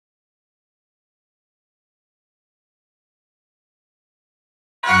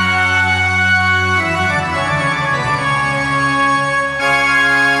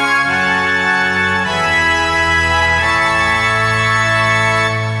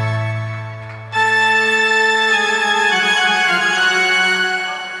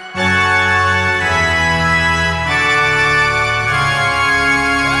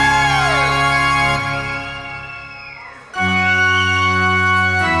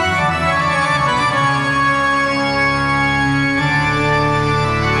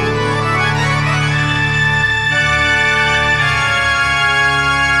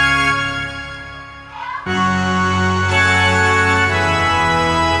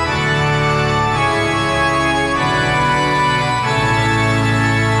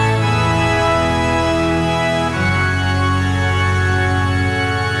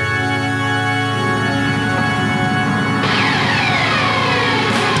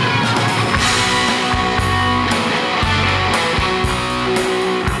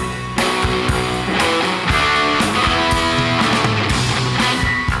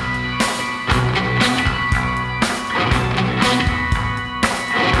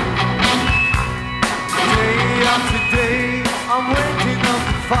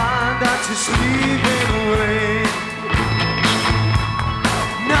you're sleeping away.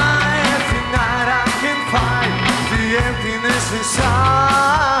 Night after night I can find the emptiness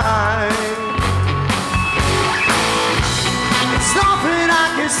inside. There's nothing I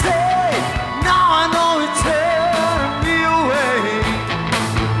can say. Now I know it's tearing me away.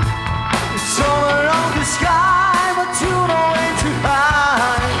 It's somewhere on the sky, but you know where to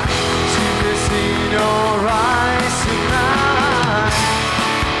hide. See this in your eyes tonight.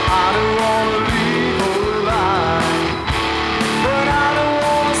 I don't wanna leave alive, but I don't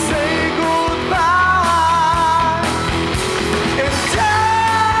wanna say goodbye. And I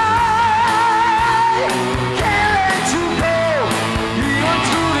can't let you go, even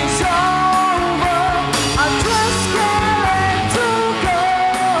till it's over. I just can't let you go.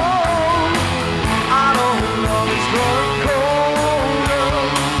 I know love is growing colder.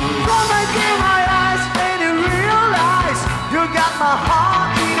 From my eyes and you realize you got my heart.